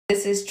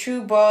This is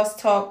Tru Boss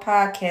Talk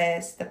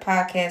Podcast, the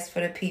podcast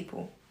for the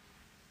people.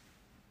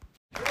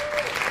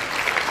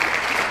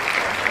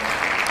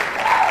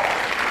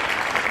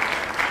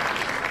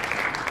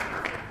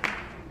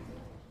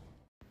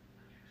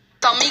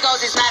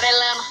 Amigos is not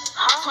Atlanta.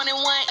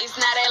 21 is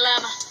not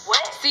Atlanta.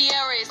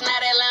 Sierra is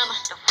not Atlanta.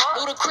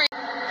 Ludicrous.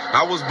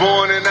 I was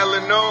born in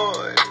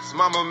Illinois.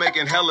 Mama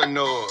making hella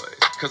noise.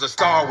 Cause a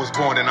star was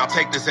born, and I'll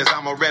take this as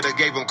I'm a Retta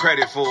gave him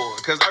credit for.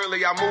 Cause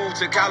early I moved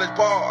to College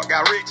Park,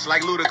 got rich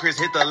like Ludicrous,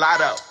 hit the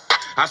Latto.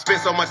 I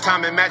spent so much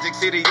time in Magic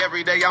City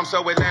every day, I'm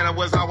so Atlanta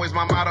was always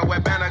my motto.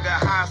 At Banneker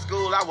High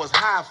School, I was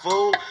high,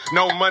 fool.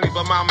 No money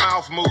but my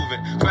mouth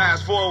moving.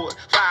 Fast forward,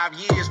 5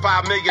 years,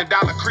 $5 million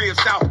crib,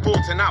 South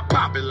Fulton, I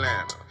pop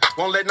Atlanta.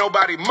 Won't let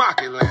nobody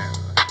mock Atlanta.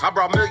 I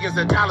brought millions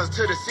of dollars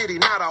to the city,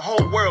 now the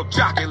whole world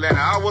jock Atlanta.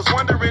 I was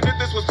wondering if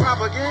this was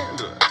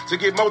propaganda, to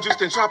get more juice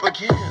than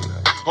Tropicana.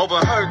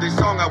 Overheard this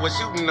song, I was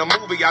shooting a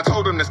movie. I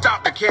told him to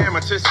stop the camera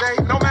to say,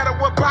 no matter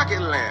what block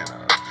Atlanta,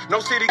 no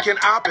city can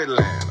op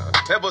Atlanta.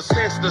 Ever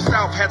since the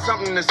South had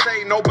something to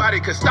say, nobody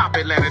could stop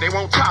Atlanta. They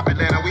won't top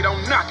Atlanta, we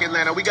don't knock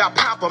Atlanta. We got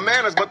proper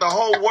manners, but the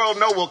whole world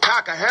know we'll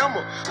cock a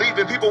hammer.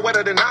 Leaving people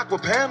wetter than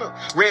Aquapana.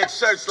 Red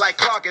shirts like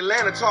Clark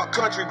Atlanta, talk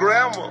country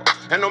grammar.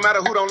 And no matter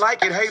who don't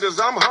like it, haters,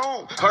 I'm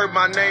home. Heard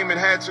my name and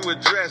had to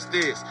address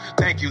this.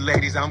 Thank you,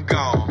 ladies, I'm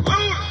gone.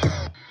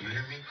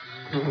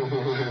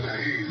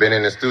 Been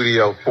in the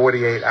studio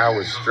 48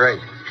 hours straight.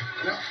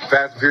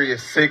 Fast and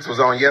Furious 6 was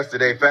on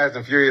yesterday. Fast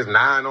and Furious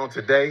 9 on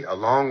today,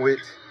 along with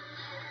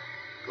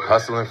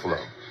Hustle and Flow.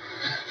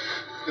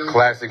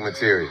 Classic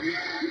material.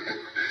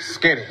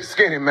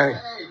 Skinny, man.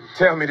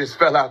 Tell me this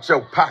fell out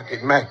your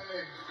pocket, man.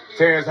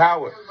 Terrence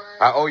Howard,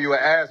 I owe you an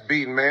ass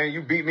beating, man.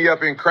 You beat me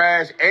up in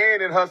Crash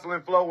and in Hustle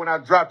and Flow when I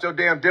dropped your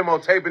damn demo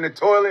tape in the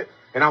toilet,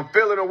 and I'm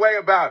feeling away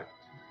about it.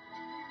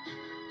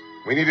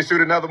 We need to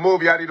shoot another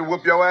movie. I need to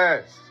whoop your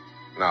ass.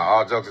 Nah,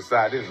 all jokes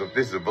aside, this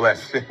is a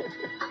blessing.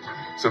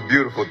 It's a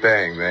beautiful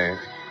thing, man.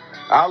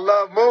 I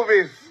love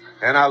movies,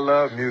 and I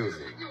love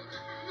music.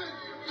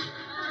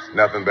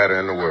 Nothing better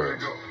in the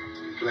world.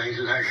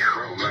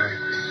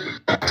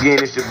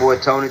 Again, it's your boy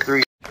Tony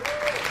 3.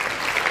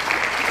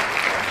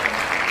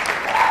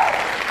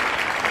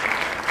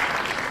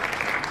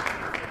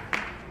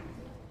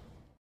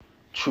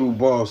 Tru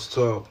Boss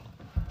Talk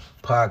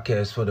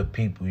Podcast for the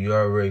people. You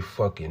already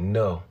fucking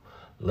know.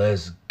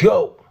 Let's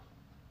go.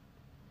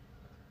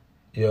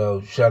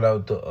 Yo, shout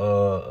out to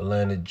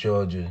Atlanta,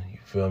 Georgia. You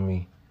feel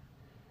me?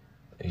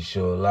 They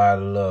show a lot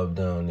of love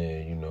down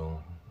there, you know.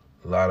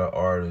 A lot of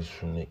artists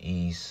from the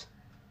East.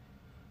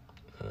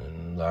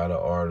 And a lot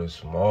of artists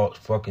from all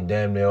fucking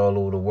damn near all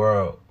over the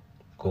world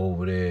go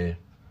over there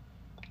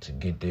to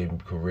get their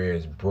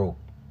careers broke,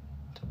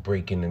 to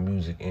break in the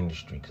music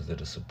industry because of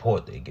the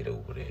support they get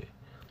over there.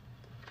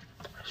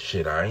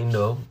 Shit, I ain't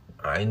know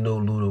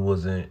Luda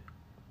wasn't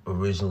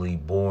originally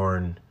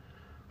born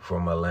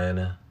from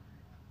Atlanta.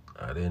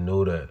 I didn't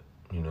know that,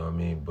 you know what I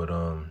mean? But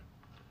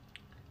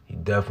he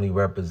definitely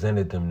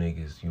represented them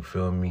niggas, you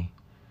feel me?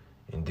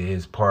 And did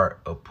his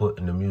part of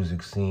putting the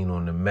music scene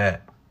on the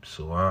map.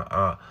 So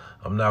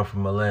I'm not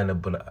from Atlanta,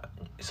 but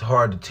it's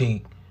hard to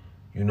take,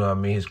 you know what I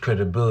mean, his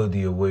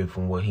credibility away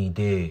from what he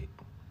did,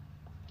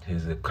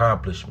 his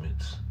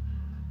accomplishments,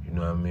 you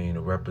know what I mean,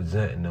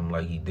 representing them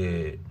like he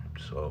did.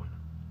 So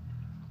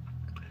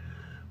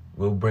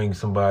we'll bring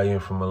somebody in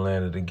from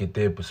Atlanta to get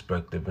their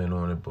perspective in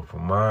on it, but for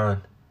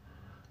mine,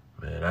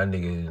 man, that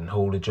nigga didn't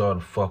hold it y'all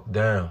the fuck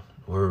down.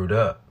 Word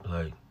up.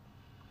 Like,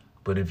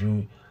 but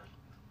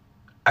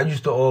I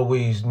used to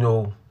always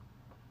know,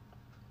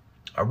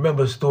 I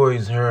remember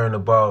stories hearing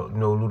about,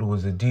 Luda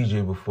was a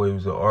DJ before he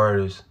was an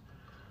artist,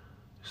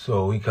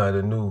 so he kind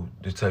of knew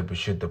the type of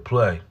shit to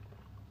play.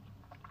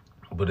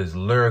 But his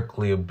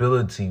lyrically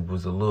ability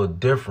was a little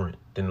different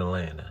than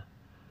Atlanta.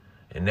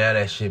 And now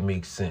that shit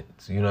makes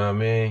sense, you know what I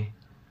mean?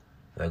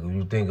 Like, when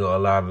you think of a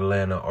lot of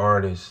Atlanta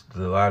artists, a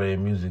lot of their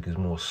music is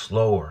more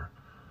slower.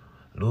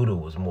 Luda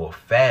was more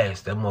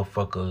fast. That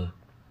motherfucker,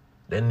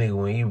 that nigga,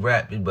 when he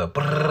rap, he's like,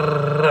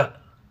 brrrr,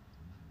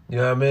 you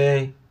know what I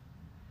mean?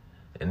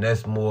 And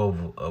that's more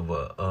of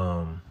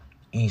a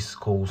East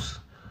Coast,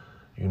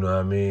 you know what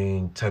I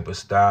mean, type of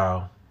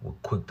style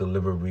with quick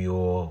delivery,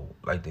 or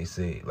like they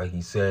say, like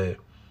he said,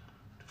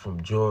 from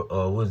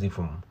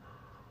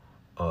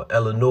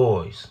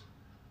Illinois,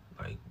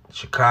 like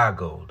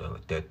Chicago,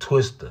 like that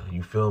twister,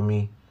 you feel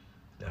me?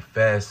 That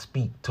fast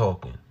speak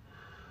talking.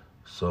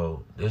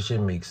 So that shit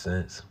makes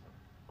sense.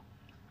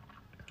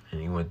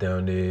 And he went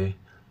down there,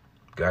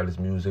 got his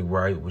music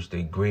right, which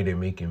they great at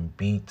making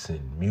beats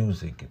and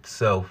music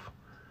itself.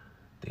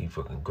 They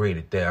fucking great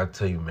at that. I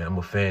tell you, man, I'm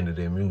a fan of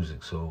their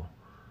music. So,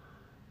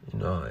 you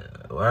know,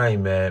 I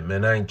ain't mad,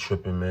 man. I ain't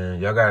tripping, man.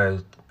 Y'all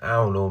gotta, I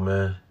don't know,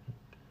 man.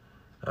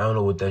 I don't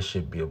know what that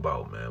shit be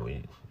about, man.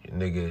 When your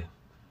nigga,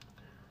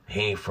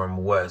 he ain't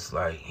from West,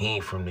 like, he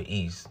ain't from the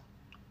East.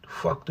 The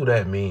fuck do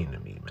that mean to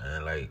me,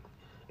 man? Like,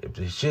 if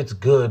the shit's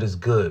good, it's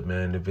good,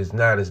 man. If it's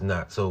not, it's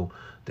not. So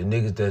the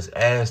niggas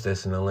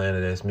that's in Atlanta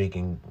that's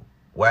making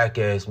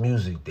whack-ass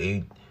music,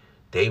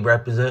 they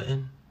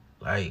representing?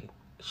 Like,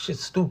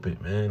 shit's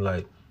stupid, man.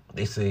 Like,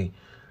 they say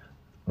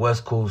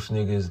West Coast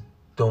niggas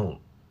don't,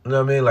 you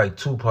know what I mean? Like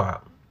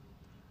Tupac.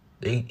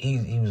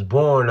 He was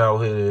born out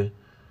here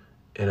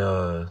in,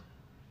 I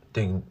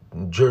think,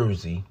 New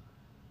Jersey.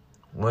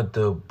 Went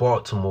to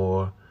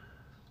Baltimore,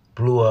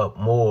 blew up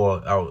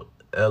more out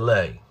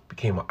L.A.,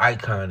 became an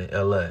icon in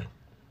L.A.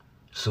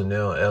 So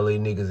now L.A.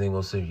 niggas ain't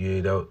gonna say,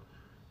 yeah, that,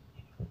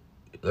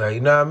 like,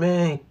 you know what I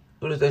mean?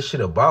 What is that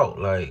shit about?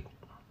 Like,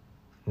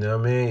 you know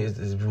what I mean?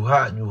 If you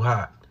hot, you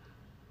hot.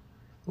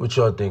 What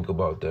y'all think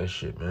about that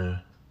shit, man?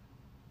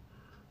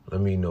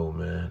 Let me know,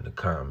 man, in the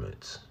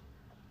comments.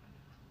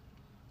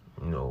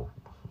 You know,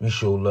 we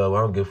show love.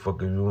 I don't give a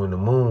fuck if you in the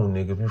moon,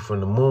 nigga. If you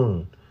from the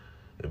moon.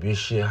 If your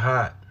shit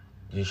hot,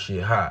 your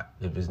shit hot.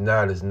 If it's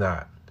not, it's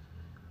not.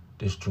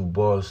 This Tru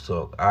Boss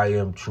Talk. I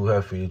am True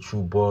Hefty, the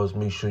Tru Boss.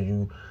 Make sure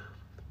you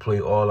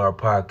play all our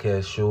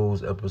podcast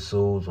shows,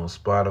 episodes on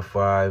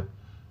Spotify,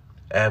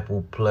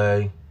 Apple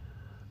Play,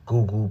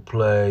 Google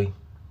Play,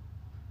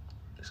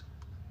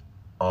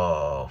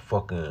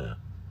 fucking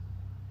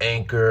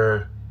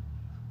Anchor.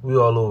 We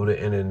all over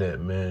the internet,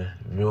 man.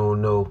 If you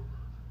don't know,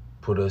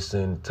 put us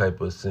in,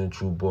 type us in,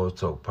 Tru Boss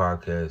Talk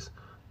Podcast.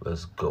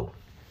 Let's go.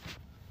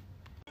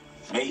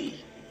 Me,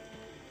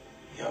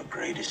 your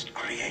greatest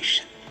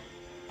creation.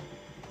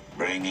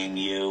 Bringing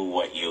you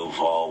what you've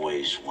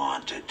always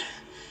wanted.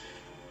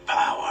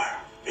 Power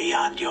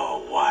beyond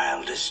your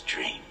wildest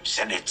dreams,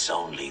 and it's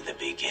only the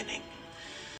beginning.